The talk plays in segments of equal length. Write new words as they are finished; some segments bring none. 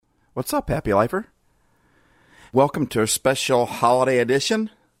What's up, Happy Lifer? Welcome to a special holiday edition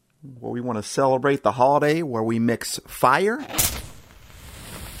where we want to celebrate the holiday where we mix fire,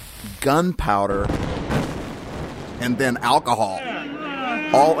 gunpowder, and then alcohol,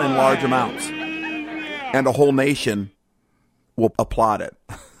 all in large amounts. And a whole nation will applaud it.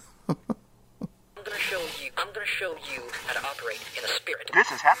 I'm gonna show you how to operate in a spirit.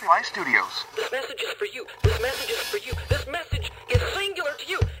 This is Happy Life Studios. This message is for you. This message is for you. This message is singular to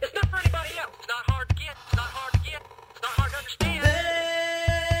you. It's not for anybody else. It's not hard to get. It's not hard to get. It's not hard to understand.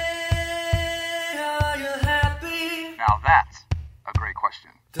 Are you happy? Now that's a great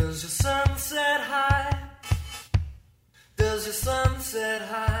question. Does your sun set high? Does your sun set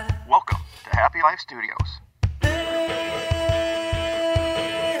high? Welcome to Happy Life Studios.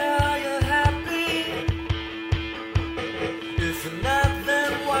 Are you happy? If you're not,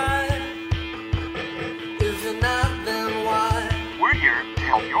 then why? If you're not, then why? We're here to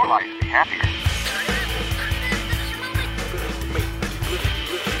help your life be happier.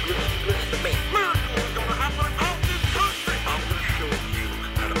 Listen to me. Miracles gonna happen out this country. I'm gonna show you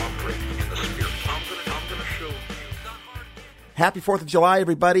how to operate in the spirit. I'm gonna show you. It's not hard to get. Happy 4th of July,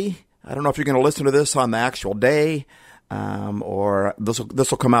 everybody. I don't know if you're going to listen to this on the actual day, or this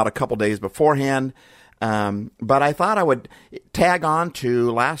will come out a couple days beforehand. But I thought I would tag on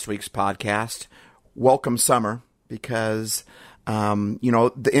to last week's podcast, Welcome Summer, because,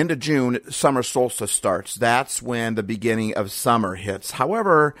 the end of June, summer solstice starts. That's when the beginning of summer hits.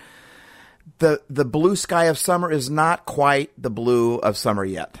 However, the blue sky of summer is not quite the blue of summer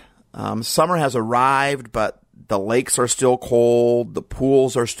yet. Summer has arrived, but the lakes are still cold. The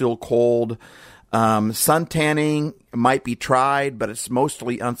pools are still cold. Sun tanning might be tried, but it's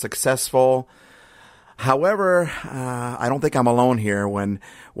mostly unsuccessful. However, I don't think I'm alone here when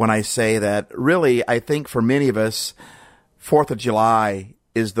I say that really, I think for many of us, 4th of July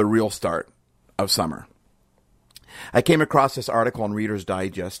is the real start of summer. I came across this article in Reader's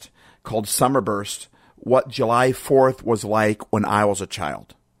Digest called Summerburst, What July 4th Was Like When I Was a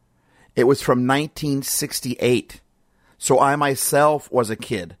Child. It was from 1968. So I myself was a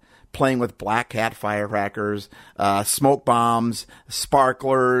kid playing with black cat firecrackers, smoke bombs,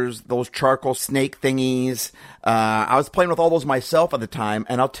 sparklers, those charcoal snake thingies. I was playing with all those myself at the time,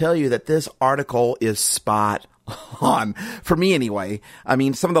 and I'll tell you that this article is spot on. For me anyway. I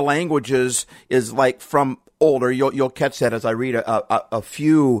mean, some of the languages is like from older. You'll catch that as I read a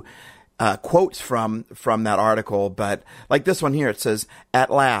few quotes from that article. But like this one here, it says,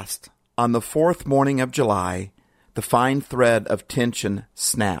 "At last, on the 4th morning of July, the fine thread of tension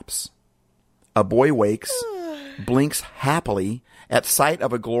snaps. A boy wakes, blinks happily at sight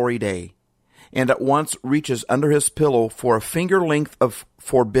of a glory day, and at once reaches under his pillow for a finger length of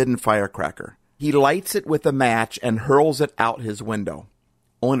forbidden firecracker. He lights it with a match and hurls it out his window,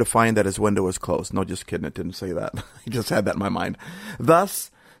 only to find that his window is closed." No, just kidding. It didn't say that. I just had that in my mind.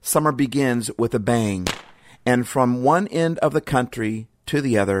 Thus, summer begins with a bang, and from one end of the country to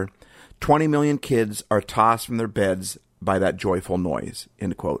the other, 20 million kids are tossed from their beds by that joyful noise.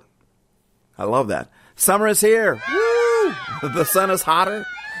 End quote. I love that. Summer is here. Woo! The sun is hotter.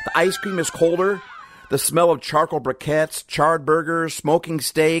 The ice cream is colder. The smell of charcoal briquettes, charred burgers, smoking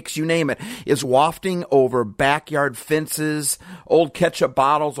steaks, you name it, is wafting over backyard fences. Old ketchup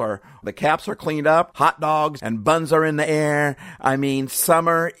bottles the caps are cleaned up. Hot dogs and buns are in the air. I mean,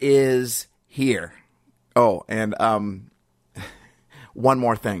 summer is here. Oh, and one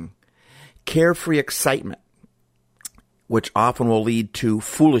more thing. Carefree excitement, which often will lead to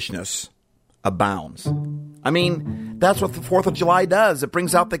foolishness, abounds. I mean, that's what the 4th of July does. It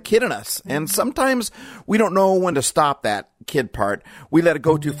brings out the kid in us. And sometimes we don't know when to stop that kid part. We let it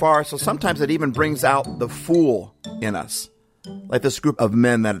go too far. So sometimes it even brings out the fool in us. Like this group of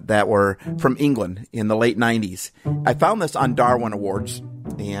men that were from England in the late 90s. I found this on Darwin Awards.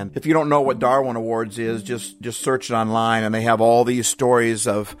 And if you don't know what Darwin Awards is, just search it online, and they have all these stories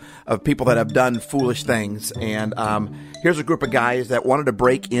of people that have done foolish things. And here's a group of guys that wanted to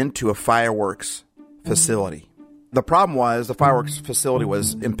break into a fireworks facility. The problem was the fireworks facility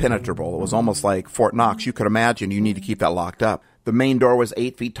was impenetrable. It was almost like Fort Knox. You could imagine you need to keep that locked up. The main door was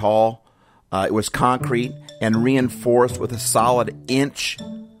 8 feet tall. It was concrete and reinforced with a solid inch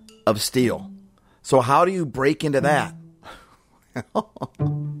of steel. So how do you break into that?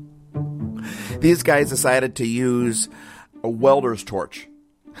 These guys decided to use a welder's torch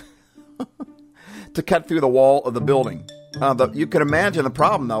to cut through the wall of the building. You can imagine the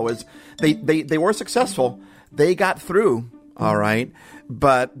problem, though, is they were successful. They got through, all right,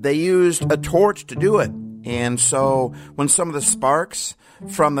 but they used a torch to do it. And so when some of the sparks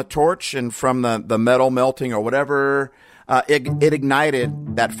from the torch and from the metal melting or whatever, It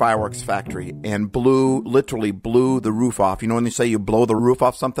ignited that fireworks factory and literally blew the roof off. You know when they say you blow the roof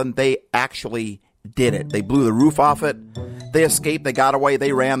off something? They actually did it. They blew the roof off it. They escaped. They got away.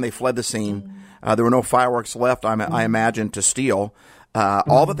 They ran. They fled the scene. There were no fireworks left, I imagine, to steal.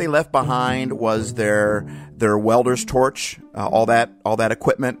 All that they left behind was their welder's torch, all that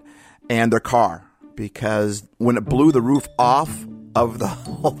equipment, and their car. Because when it blew the roof off of the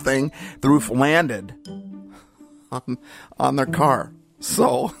whole thing, the roof landed on their car.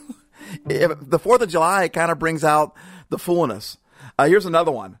 So the 4th of July kind of brings out the foolishness. Here's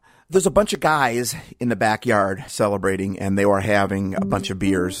another one. There's a bunch of guys in the backyard celebrating, and they were having a bunch of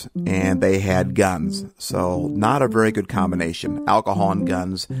beers, and they had guns. So not a very good combination, alcohol and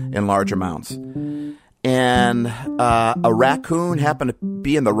guns in large amounts. And a raccoon happened to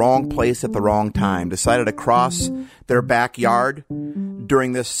be in the wrong place at the wrong time, decided to cross their backyard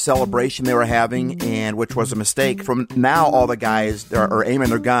during this celebration they were having, and which was a mistake. From now, all the guys are aiming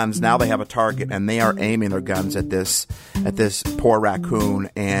their guns. Now they have a target, and they are aiming their guns at this poor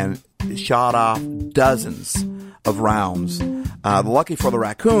raccoon, and shot off dozens of rounds. Lucky for the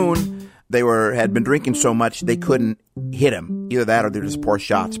raccoon, they had been drinking so much they couldn't hit him. Either that or they're just poor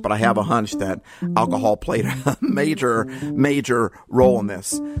shots. But I have a hunch that alcohol played a major role in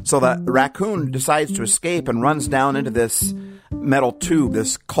this. So the raccoon decides to escape and runs down into this metal tube,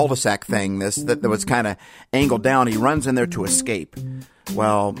 this cul-de-sac thing, that was kind of angled down. He runs in there to escape.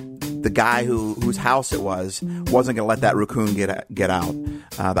 Well, the guy whose house it wasn't going to let that raccoon get out.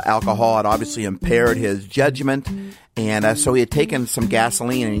 The alcohol had obviously impaired his judgment, and so he had taken some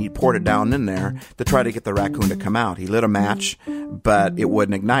gasoline and he poured it down in there to try to get the raccoon to come out. He lit a match, but it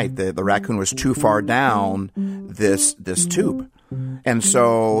wouldn't ignite. The raccoon was too far down this tube. And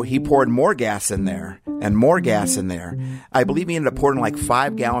so he poured more gas in there and more gas in there. I believe he ended up pouring like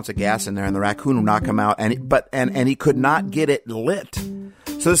 5 gallons of gas in there, and the raccoon would not come out, and he could not get it lit.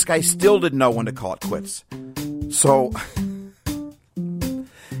 So this guy still didn't know when to call it quits. So, can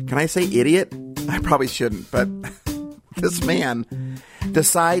I say idiot? I probably shouldn't, but this man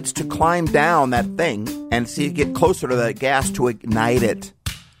decides to climb down that thing and get closer to the gas to ignite it.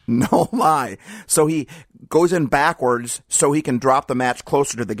 No lie. So he goes in backwards so he can drop the match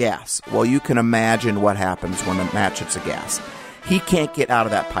closer to the gas. Well, you can imagine what happens when the match hits the gas. He can't get out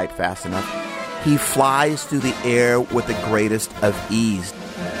of that pipe fast enough. He flies through the air with the greatest of ease.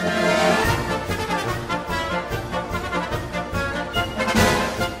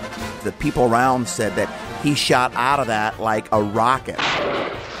 The people around said that he shot out of that like a rocket.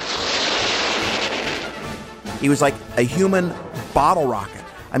 He was like a human bottle rocket.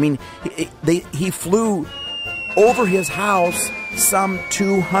 I mean, he flew over his house some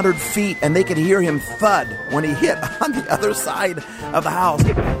 200 feet, and they could hear him thud when he hit on the other side of the house.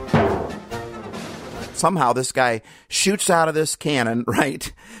 Somehow this guy shoots out of this cannon,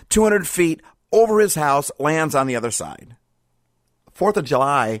 right, 200 feet over his house, lands on the other side. 4th of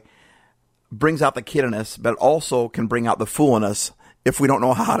July brings out the kid in us, but it also can bring out the fool in us if we don't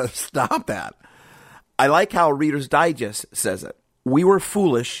know how to stop that. I like how Reader's Digest says it. We were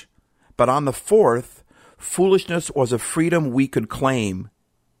foolish, but on the 4th, foolishness was a freedom we could claim.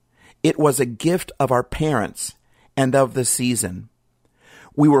 It was a gift of our parents and of the season.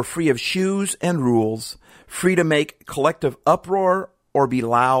 We were free of shoes and rules, free to make collective uproar or be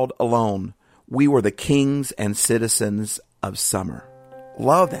loud alone. We were the kings and citizens of summer.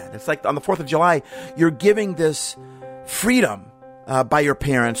 Love that. It's like on the 4th of July, you're giving this freedom by your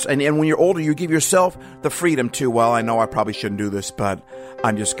parents. And when you're older, you give yourself the freedom to, well, I know I probably shouldn't do this, but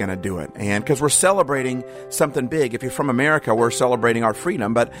I'm just going to do it. And because we're celebrating something big. If you're from America, we're celebrating our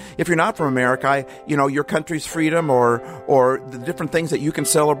freedom. But if you're not from America, your country's freedom or the different things that you can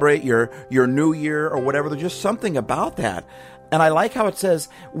celebrate, your New Year or whatever, there's just something about that. And I like how it says,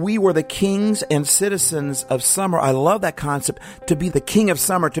 we were the kings and citizens of summer. I love that concept, to be the king of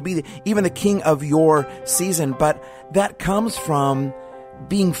summer, to be even the king of your season. But that comes from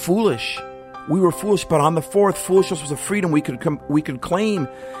being foolish. We were foolish, but on the 4th, foolishness was a freedom we could claim.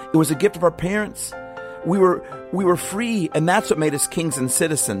 It was a gift of our parents. We were free, and that's what made us kings and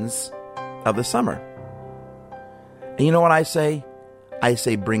citizens of the summer. And you know what I say? I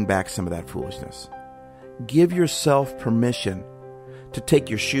say bring back some of that foolishness. Give yourself permission to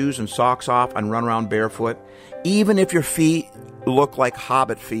take your shoes and socks off and run around barefoot, even if your feet look like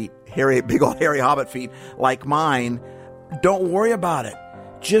hobbit feet, big old hairy hobbit feet like mine. Don't worry about it.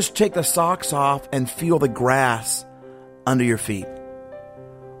 Just take the socks off and feel the grass under your feet.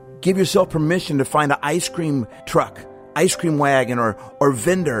 Give yourself permission to find an ice cream truck, ice cream wagon, or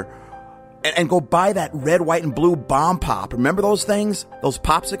vendor, and go buy that red, white, and blue bomb pop. Remember those things? Those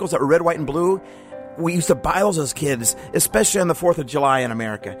popsicles that were red, white, and blue? We used to buy those as kids, especially on the 4th of July in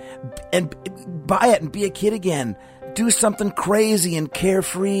America. And buy it and be a kid again. Do something crazy and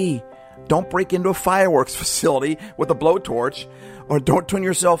carefree. Don't break into a fireworks facility with a blowtorch, or don't turn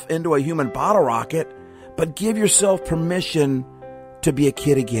yourself into a human bottle rocket, but give yourself permission to be a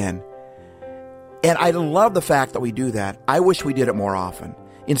kid again. And I love the fact that we do that. I wish we did it more often,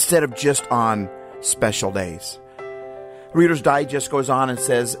 instead of just on special days. Reader's Digest goes on and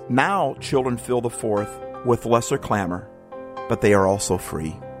says, now children fill the 4th with lesser clamor, but they are also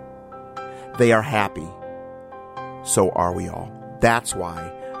free. They are happy. So are we all. That's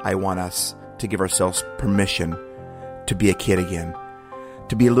why I want us to give ourselves permission to be a kid again,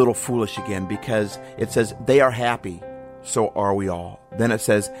 to be a little foolish again, because it says they are happy. So are we all. Then it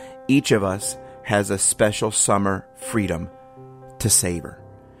says each of us has a special summer freedom to savor.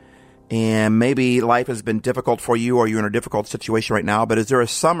 And maybe life has been difficult for you, or you're in a difficult situation right now, but is there a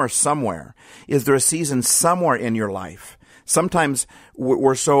summer somewhere? Is there a season somewhere in your life? Sometimes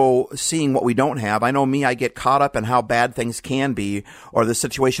we're so seeing what we don't have. I know me, I get caught up in how bad things can be, or the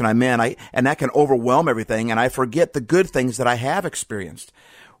situation I'm in, and that can overwhelm everything, and I forget the good things that I have experienced.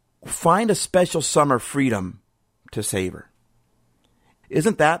 Find a special summer freedom to savor.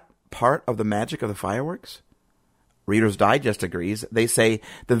 Isn't that part of the magic of the fireworks? Reader's Digest agrees. They say,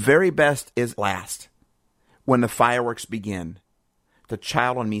 the very best is last. When the fireworks begin, the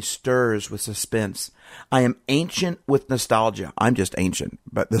child in me stirs with suspense. I am ancient with nostalgia. I'm just ancient,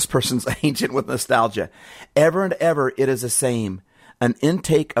 but this person's ancient with nostalgia. Ever and ever it is the same, an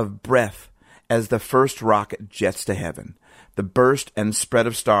intake of breath as the first rocket jets to heaven. The burst and spread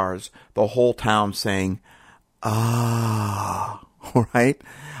of stars, the whole town saying, ah, right?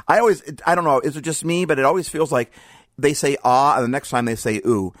 I don't know, is it just me, but it always feels like they say ah, and the next time they say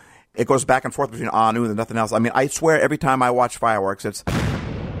ooh. It goes back and forth between ah and ooh and nothing else. I mean, I swear every time I watch fireworks, it's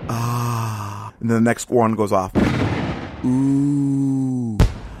ah, and then the next one goes off. Ooh,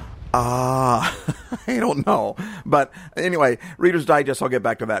 ah, I don't know. But anyway, Reader's Digest, I'll get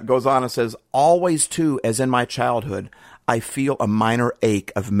back to that, goes on and says, always too, as in my childhood, I feel a minor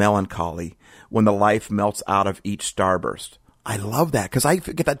ache of melancholy when the life melts out of each starburst. I love that, because I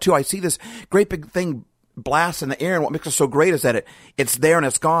get that too. I see this great big thing blast in the air, and what makes it so great is that it's there and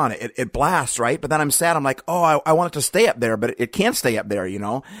it's gone. It blasts, right? But then I'm sad. I'm like, oh, I want it to stay up there, but it can't stay up there, you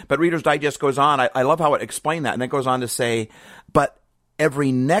know? But Reader's Digest goes on. I love how it explained that. And it goes on to say, but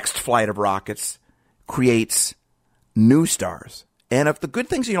every next flight of rockets creates new stars. And if the good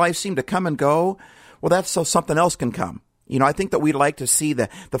things in your life seem to come and go, well, that's so something else can come. You know, I think that we'd like to see the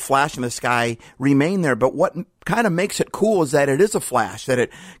flash in the sky remain there, but what kind of makes it cool is that it is a flash, that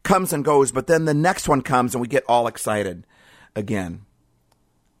it comes and goes, but then the next one comes and we get all excited again.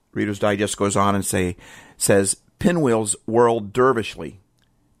 Reader's Digest goes on and says, pinwheels whirl dervishly,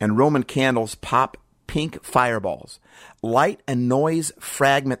 and Roman candles pop pink fireballs. Light and noise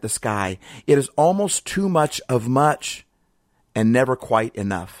fragment the sky. It is almost too much of much, and never quite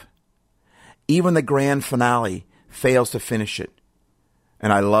enough. Even the grand finale fails to finish it.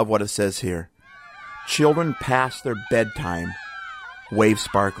 And I love what it says here. Children past their bedtime wave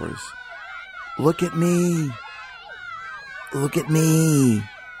sparklers. Look at me. Look at me.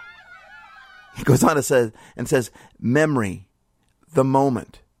 He goes on to says, memory, the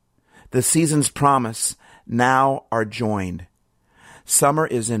moment, the season's promise now are joined. Summer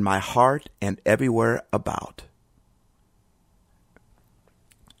is in my heart and everywhere about.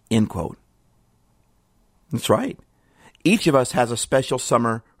 End quote. That's right. Each of us has a special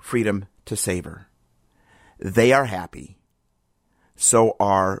summer freedom to savor. They are happy. So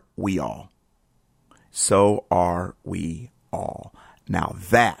are we all. So are we all. Now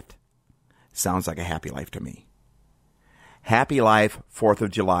that sounds like a happy life to me. Happy life, 4th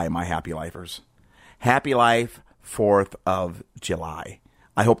of July, my happy lifers. Happy life, 4th of July.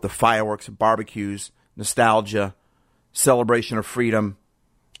 I hope the fireworks, barbecues, nostalgia, celebration of freedom,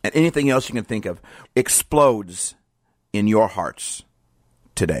 and anything else you can think of explodes in your hearts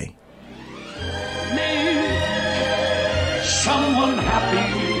today. Make someone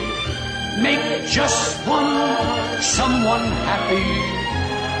happy. Make just one someone happy.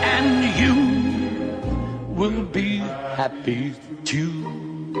 And you will be happy too.